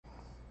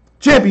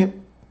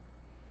Champion.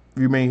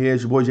 You remain here.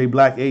 It's your boy J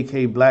Black,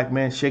 a.k.a. Black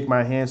Man. Shake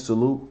my hand,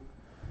 salute.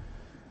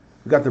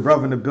 We got the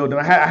brother in the building.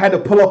 I had to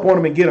pull up on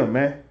him and get him,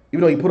 man.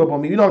 Even though he put up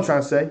on me. You know what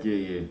I'm trying to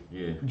say?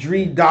 Yeah.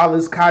 Dree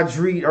Dollars,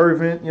 Kadri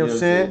Irvin. You know what I'm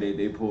saying?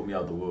 They pulled me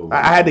out the wood.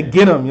 I had to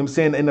get him. You know what I'm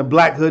saying? In the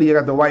black hoodie. I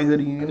got the white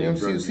hoodie. You know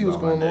what I'm see what's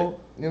going on. You know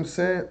what I'm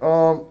saying?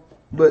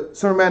 But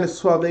Summer Madness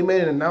 12, they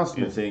made an announcement.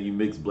 You know what I'm saying? You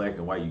mix black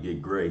and white, you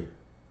get gray.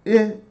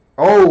 Yeah.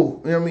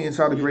 Oh, you know what I mean?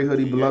 Inside the gray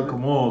hoodie, beloved.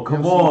 Come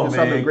on,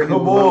 man. You know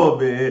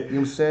what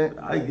I'm saying?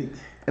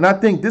 And I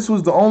think this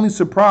was the only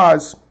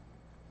surprise.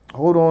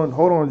 Hold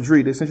on,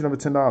 Dree. They sent you number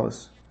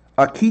 $10.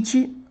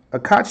 Akachi,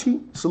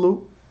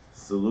 salute.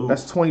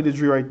 That's 20 to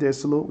Dree right there,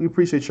 salute. We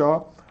appreciate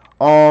y'all.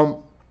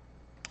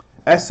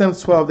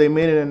 SM12, they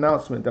made an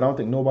announcement that I don't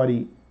think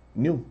nobody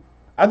knew.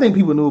 I think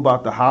people knew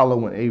about the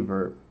Hollow and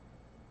Averb.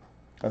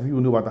 I think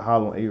people knew about the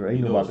Hollow and Averb.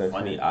 You know what's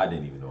funny? I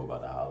didn't even know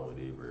about the Hollow and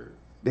Averb.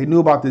 They knew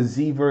about the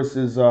Z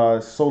versus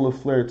Solar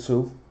Flare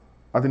 2.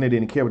 I think they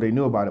didn't care, but they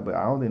knew about it. But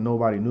I don't think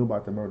nobody knew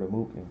about the Murda,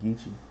 Mook, and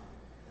Geechi.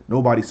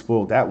 Nobody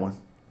spoiled that one.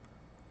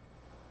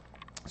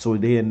 So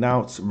they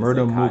announced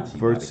Murda, Mook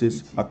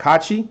versus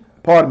Akachi.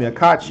 Pardon me,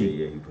 Akachi.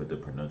 Yeah, you put the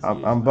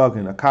pronunciation. I'm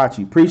bugging.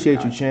 Akachi.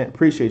 Appreciate you, Chant.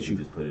 Appreciate you.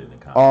 Just put it in the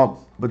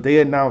comments. But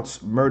they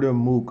announced Murda,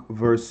 Mook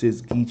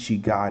versus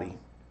Geechi Gotti.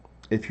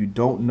 If you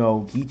don't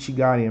know, Geechi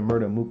Gotti and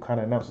Murda Mook kind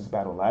of announced this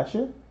battle last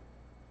year.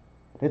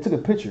 They took a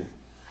picture.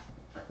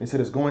 They said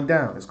it's going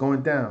down. It's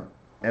going down.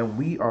 And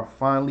we are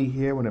finally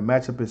here when the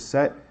matchup is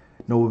set.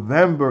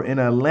 November in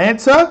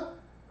Atlanta.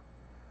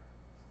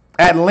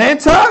 The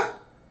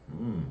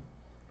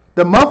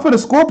month for the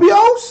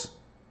Scorpios.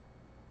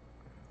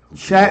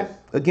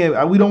 Chat,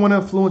 again, we don't want to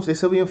influence. They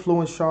said we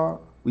influence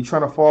y'all. We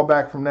trying to fall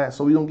back from that.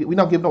 So we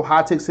don't give no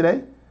hot takes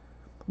today.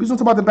 We just want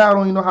to talk about the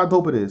battle and you know how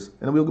dope it is.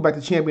 And then we'll go back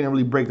to champion and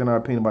really break down our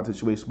opinion about the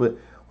situation. But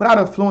without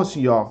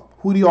influencing y'all,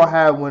 who do y'all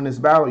have win this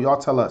battle? Y'all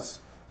tell us.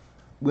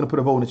 We're going to put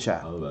a vote in the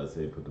chat. I was about to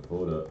say, put the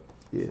vote up.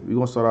 Yeah, we're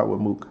going to start out with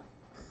Mook.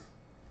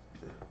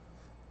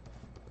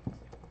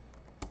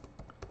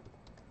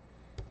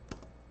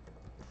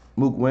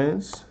 Mook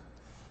wins.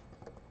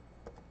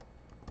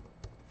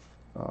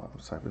 Oh, I'm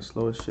typing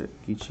slow as shit.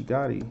 Geechi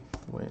Gotti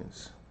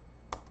wins.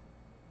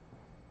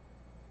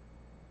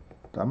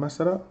 Did I mess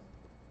it up?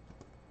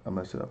 I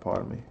messed it up,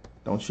 pardon me.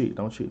 Don't cheat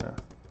now. Geechi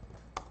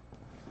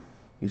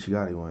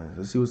Gotti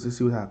wins. Let's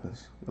see what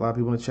happens. A lot of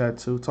people in the chat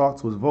too. Talk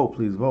to us. Vote,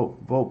 please. Vote,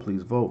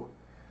 please. Vote.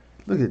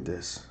 Look at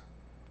this.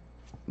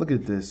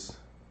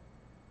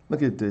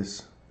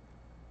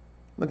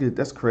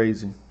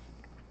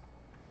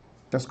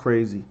 That's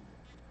crazy.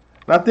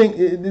 And I think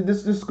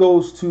this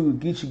goes to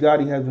Geechi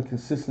Gotti has been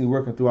consistently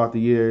working throughout the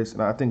years,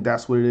 and I think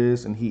that's what it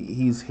is. And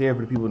he's here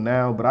for the people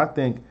now. But I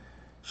think,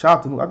 shout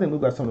out to Mook. I think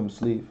Mook got something in his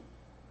sleeve.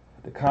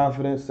 The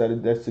confidence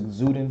that's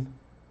exuding.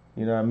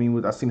 You know what I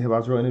mean? I seen him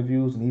about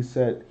interviews, and he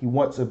said he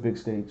wants a big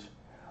stage.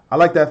 I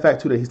like that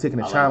fact, too, that he's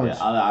taking a challenge.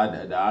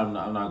 I'm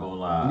not going to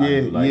lie. I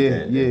do like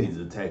that he's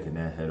attacking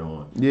that head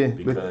on. Yeah.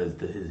 Because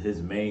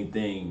his main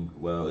thing,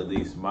 well, at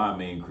least my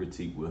main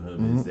critique with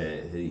him is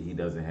that he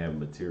doesn't have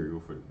material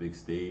for the big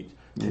stage.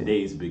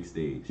 Today's big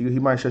stage. He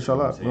might shut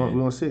y'all up. We're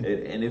going to see.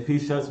 And if he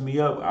shuts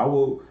me up, I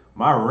will.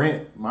 My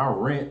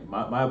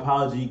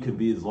apology could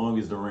be as long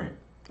as the rent.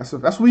 That's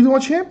what we do on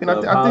Champion.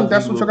 I think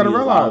that's what y'all got to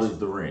realize. As loud as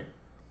the rent.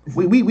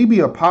 We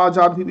be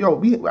apologizing to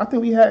people. Yo, I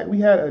think we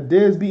had a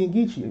Diz beating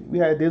Geechi. We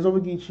had Diz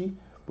over Geechi.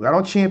 We got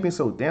on Champion,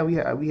 so damn, we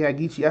had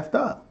Geechi effed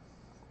up.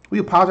 We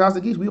apologize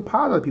to Geechi. We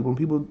apologize to people when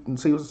people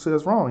say that's wrong.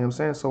 You know what I'm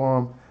saying?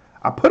 So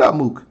I put up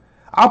Mook.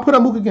 I'll put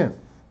up Mook again.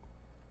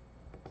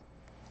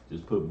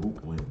 Just put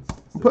Mook wins.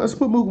 Let's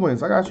put Mook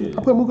wins. I got you.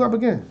 I'll put Mook up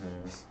again.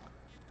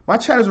 My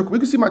chat is. We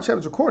can see my chat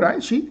is recorded. I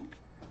ain't cheat.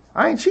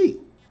 I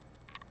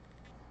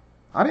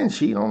didn't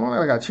cheat. I don't know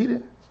that I got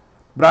cheated.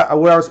 But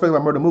what I respect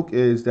about Murda Mook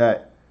is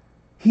that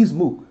he's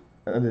Mook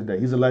at the end of the day.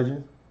 He's a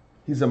legend.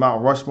 He's a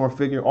Mount Rushmore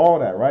figure, all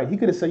that, right? He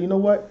could have said, you know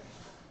what?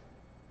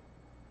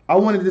 I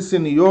wanted this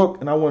in New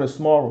York, and I want a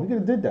small room. He could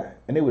have did that.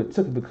 And they would have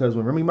took it because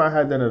when Remy Ma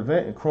had that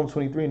event in Chrome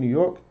 23 in New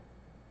York,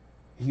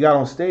 he got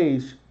on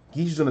stage.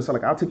 Geechi's on the side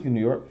like, I'll take you to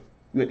New York.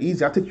 You got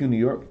easy, I'll take you to New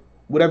York.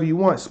 Whatever you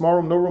want. Small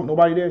room, no room,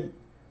 nobody there.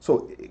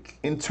 So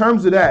in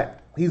terms of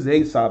that, he's the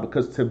A-side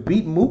because to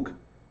beat Mook,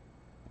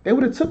 they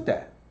would have took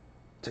that.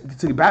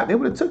 They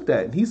would have took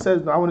that. And he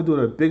says, no, I want to do it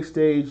at a big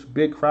stage,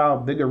 big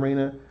crowd, big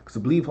arena. Because I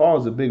believe Hall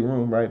is a big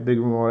room, right? Big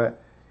room, all that.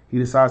 He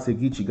decides to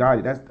Geechi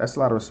Gotti. That's a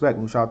lot of respect.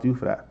 And shout out to you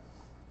for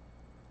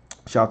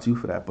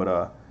that.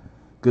 But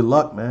good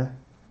luck, man.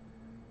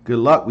 Good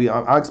luck.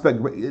 I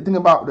expect. The thing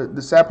about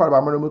the sad part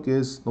about Murda Mook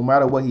is no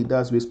matter what he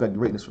does, we expect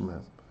greatness from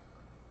him.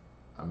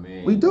 I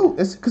mean, we do.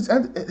 It's because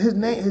his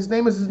name is his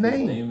name. His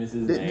name is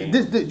his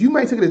name. You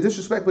might take it as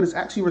disrespect, but it's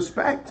actually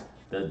respect.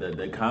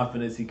 The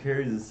confidence he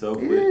carries is so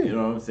quick. You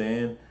know what I'm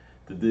saying?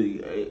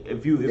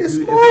 If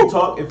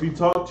you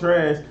talk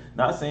trash,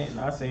 not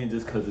saying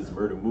just because it's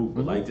Murda Mook,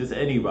 but like just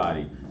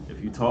anybody.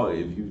 If you talk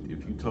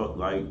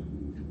like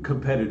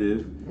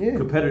competitive. Yeah.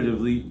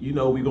 Competitively, you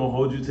know, we gonna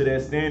hold you to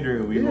that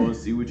standard, and we Yeah. gonna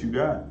see what you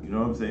got. You know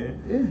what I'm saying?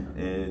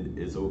 Yeah. And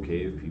it's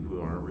okay if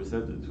people aren't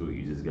receptive to it.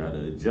 You just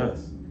gotta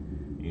adjust.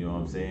 You know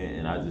what I'm saying?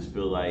 And I just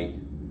feel like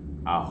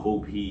I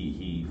hope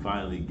he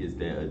finally gets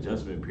that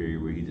adjustment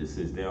period where he just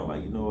sits down,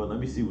 like, you know what? Let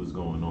me see what's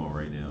going on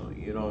right now.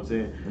 You know what I'm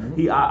saying?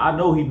 Mm-hmm. I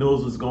know he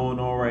knows what's going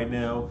on right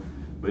now,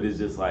 but it's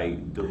just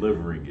like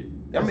delivering it.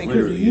 I mean,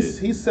 because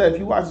he said, if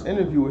you watch this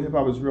interview with Hip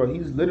Hop Is Real,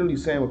 he's literally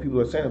saying what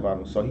people are saying about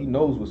him. So he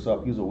knows what's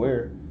up. He's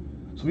aware.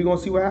 So we're gonna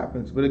see what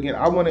happens. But again,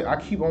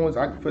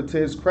 to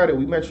his credit,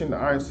 we mentioned the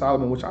Iron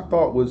Solomon, which I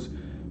thought was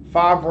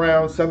 5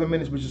 rounds, 7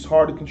 minutes, which is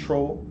hard to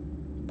control.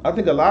 I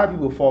think a lot of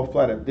people fall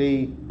flat if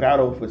they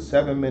battle for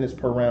 7 minutes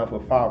per round for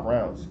 5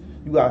 rounds.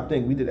 You gotta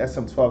think, we did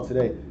SM12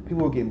 today.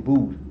 People were getting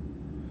booed.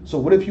 So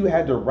what if you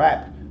had to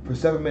rap for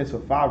 7 minutes for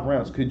 5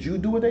 rounds? Could you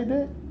do what they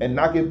did and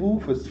not get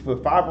booed for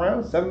 5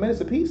 rounds, 7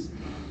 minutes apiece?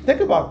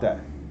 Think about that.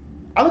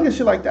 I look at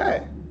shit like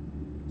that.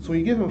 So when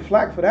you give him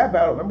flack for that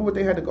battle, remember what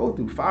they had to go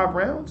through? 5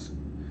 rounds?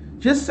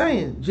 Just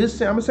saying. I'm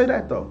gonna say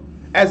that though.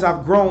 As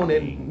I've grown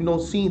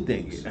and seen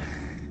things.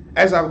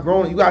 As I've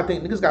grown, you gotta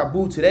think niggas got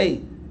booed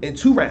today in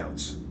 2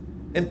 rounds,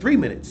 in 3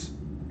 minutes.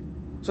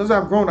 So as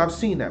I've grown, I've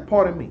seen that.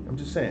 Pardon me. I'm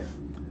just saying.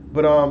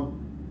 But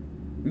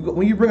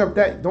when you bring up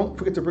that, don't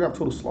forget to bring up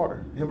Total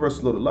Slaughter. Him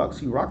versus Lil Deluxe.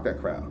 He rocked that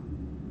crowd.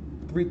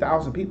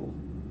 3,000 people.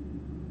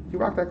 He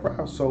rocked that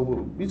crowd. So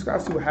we just gotta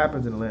see what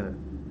happens in Atlanta.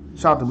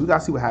 Shout out to him. We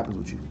gotta see what happens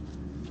with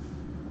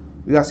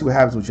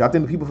you. I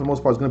think the people for the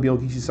most part is gonna be on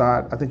Geechi's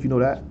side. I think you know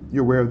that.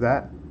 You're aware of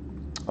that.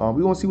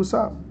 We gonna see what's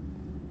up.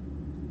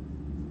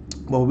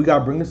 Well, we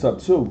gotta bring this up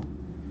too.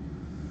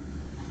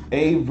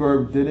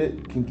 A-Verb did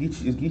it.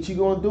 Is Geechi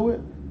gonna do it?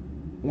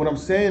 What I'm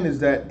saying is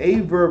that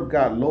A-Verb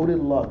got Loaded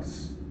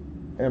Lux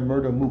and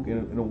Murda Mook in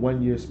a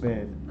 1-year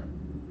span.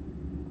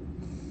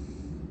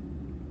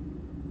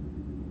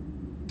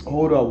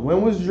 Hold up.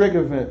 When was Drake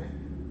event?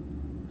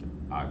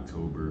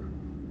 October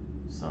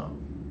something.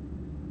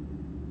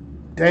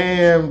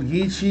 Damn,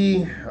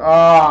 Geechi.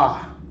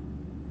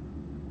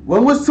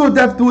 When was Till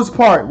Death Do Its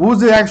Part? What was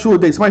the actual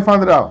date? Somebody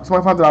find it out.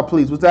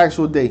 Please. What's the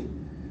actual date?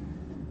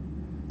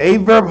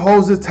 A-Verb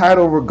holds the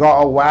title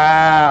regard. Oh,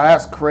 wow,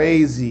 that's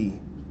crazy.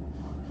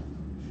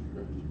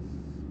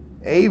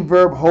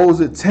 A-Verb holds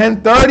it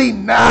 10/30.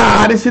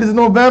 Nah, this shit is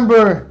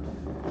November.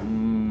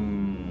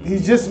 He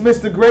just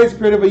missed the grace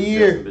period of a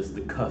year. Just missed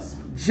the cusp.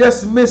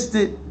 Just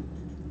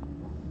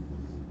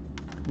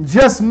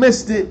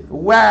missed it.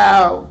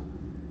 Wow.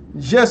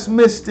 Just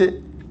missed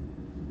it.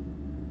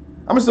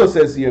 I'm still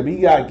say this here, but he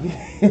got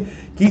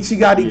Geechi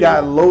Gotti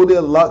got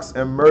Loaded Lux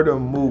and Murda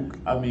Mook.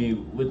 I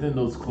mean, within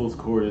those close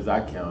quarters,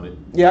 I counted.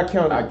 Yeah, I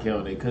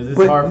counted because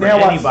it's hard for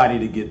anybody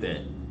to get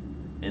that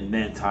in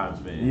that time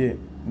span. Yeah.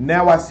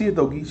 Now I see it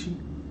though, Geechi.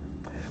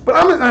 But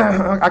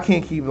I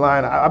can't keep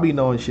lying. I be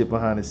knowing shit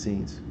behind the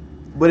scenes.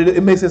 But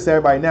it makes sense to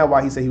everybody now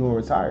why he said he won't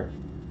retire.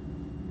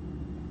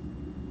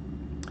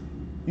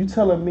 You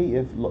telling me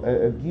if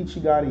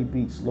Geechi Gotti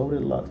beats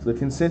Loaded Lux, the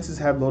consensus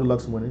have Loaded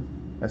Lux winning.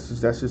 That's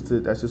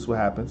just what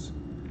happens.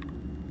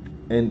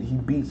 And he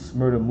beats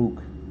Murda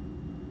Mook.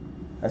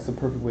 That's the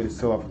perfect way to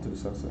sell off into the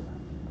sunset.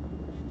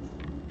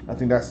 I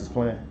think that's his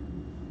plan.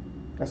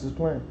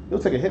 He'll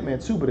take a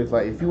hitman too, but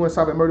if you want to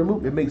stop at Murda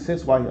Mook, it makes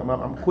sense why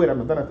I'm quit.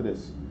 I'm done after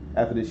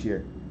this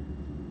year.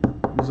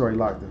 He's already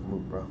locked in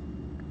Mook, bro.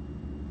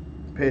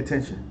 Pay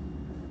attention.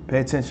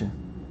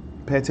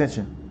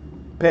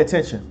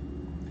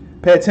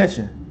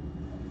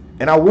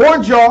 And I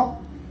warned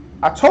y'all.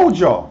 I told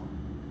y'all.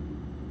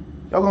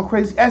 Y'all going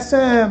crazy.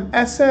 SM.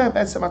 I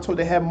told you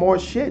they had more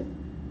shit.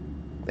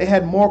 They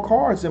had more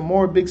cards and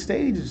more big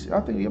stages.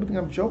 I think everything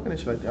I'm joking and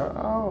shit like that.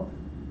 Oh.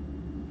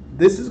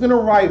 This is going to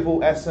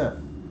rival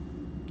SM.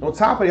 On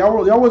top of it,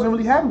 y'all wasn't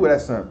really happy with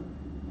SM.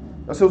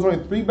 I said it was only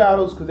 3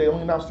 battles because they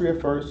only announced 3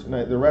 at first. And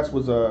the rest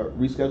was a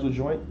rescheduled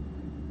joint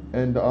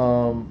and a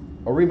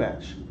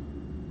rematch.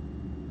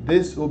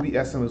 This will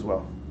be SM as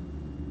well.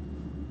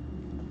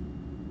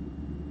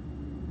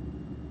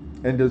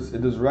 And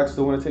does Rex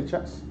still want to take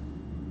chess?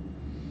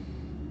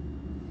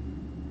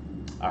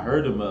 I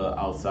heard him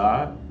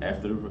outside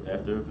after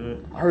the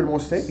event. I heard him on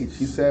stage.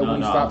 He said when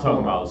he stopped. I'm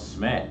talking about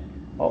Smack.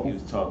 Oh. He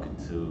was talking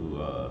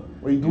to.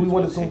 Wait, do we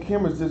want this on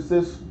cameras? Is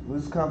this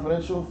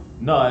confidential?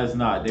 No, it's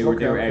not. They were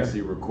Okay.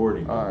 actually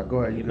recording. All right, go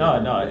ahead.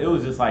 No. It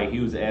was just like he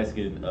was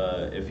asking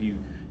if you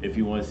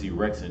want to see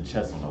Rex and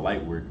Chess on the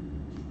light work.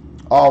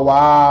 Oh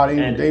wow,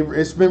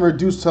 it's been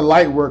reduced to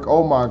light work.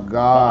 Oh my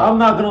god. I'm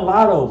not gonna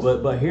lie though,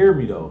 but hear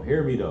me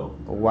though.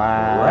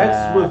 Wow.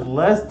 Rex with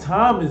less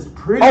time is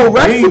pretty. Oh,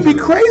 Rex dangerous. would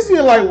be crazy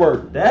in light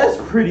work. That's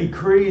pretty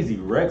crazy.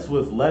 Rex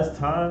with less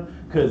time,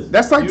 because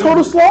that's like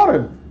Total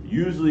Slaughter.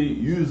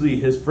 Usually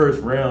his first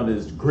round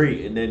is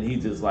great, and then he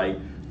just like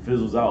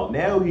fizzles out.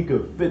 Now he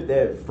could fit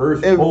that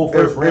first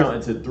round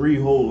into 3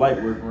 whole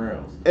light work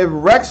rounds. If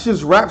Rex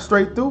just raps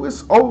straight through,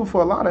 it's over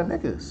for a lot of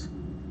niggas.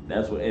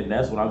 That's what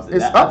I'm saying.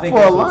 It's up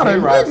for a lot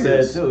of niggas.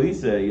 Said too. He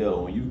said,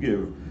 "Yo, when you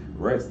give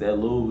Rex that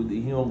little,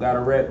 he don't gotta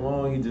rap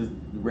long. He just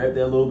rap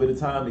that little bit of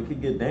time. It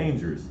could get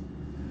dangerous."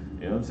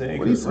 You know what I'm saying?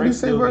 What do you Because say Rex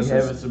still be versus-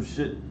 having some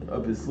shit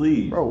up his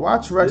sleeve. Bro,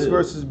 watch Rex Still.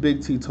 versus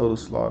Big T Total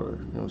Slaughter. You know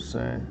what I'm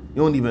saying?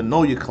 You don't even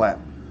know your clap.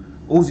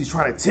 Uzi's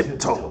trying to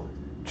tiptoe.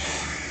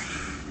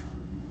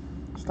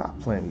 Stop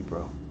playing me,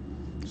 bro.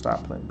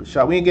 Stop playing. But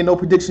shot, we ain't getting no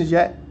predictions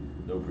yet.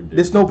 No prediction.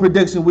 There's no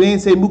prediction. We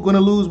ain't say Mook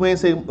gonna lose. We ain't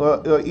say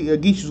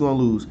Geechi's gonna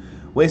lose.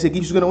 We ain't say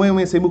Geechi's gonna win.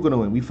 We ain't say Mook gonna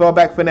win. We fell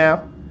back for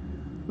now.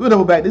 We'll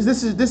double back. This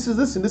is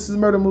listen. This is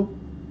Murda Mook.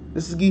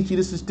 This is Geechi.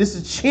 This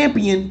is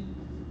champion.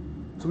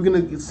 So we're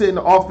gonna sit in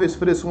the office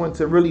for this one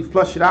to really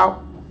flush it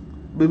out.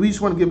 But we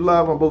just want to give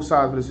love on both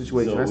sides of the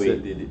situation. So That's wait,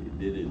 it.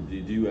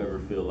 did you ever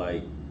feel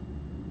like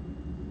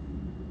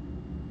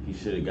he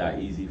should have got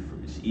Easy?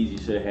 Easy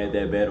should have had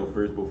that battle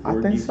first before.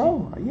 I think Geechi?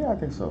 so. Yeah, I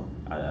think so.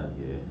 Yeah.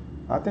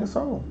 I think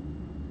so.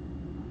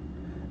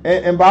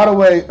 And by the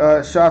way,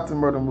 shout out to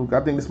Murda Mook.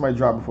 I think this might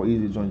drop before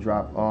Easy joint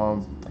drop.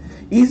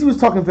 Easy was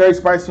talking very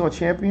spicy on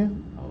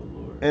Champion, Oh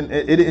Lord. and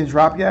it didn't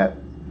drop yet.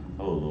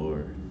 Oh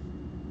Lord.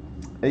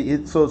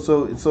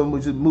 So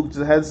Mook,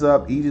 just heads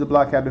up. Easy the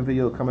Block Cabin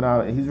video coming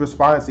out, and he's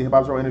responding to Hip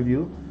Hop's Raw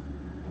interview,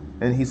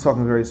 and he's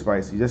talking very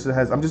spicy.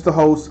 I'm just a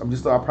host.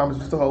 I promise,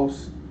 just a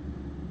host.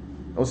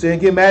 Don't sit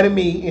and get mad at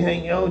me.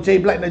 You know, Jay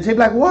Black. Now, Jay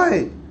Black,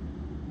 what?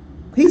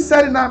 He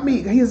said it, not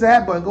me. Here's the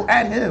ad button. Go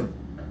at him.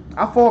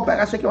 I fall back.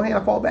 I shake your hand.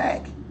 I fall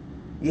back.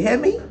 You hear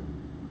me?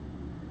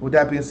 With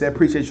that being said,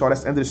 appreciate y'all.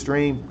 That's the end of the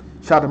stream.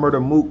 Shout out to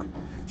Murda Mook.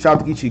 Shout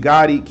out to Geechi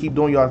Gotti. Keep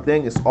doing your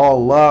thing. It's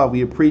all love.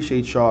 We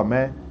appreciate y'all,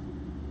 man.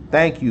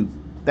 Thank you.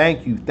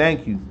 Thank you.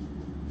 Thank you.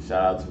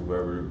 Shout out to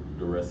whoever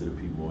the rest of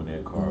the people in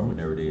that car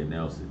whenever they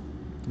announce it.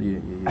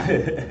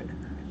 Yeah.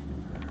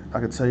 I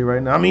can tell you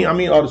right now. I mean,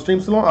 the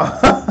stream's still on.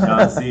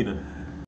 John Cena.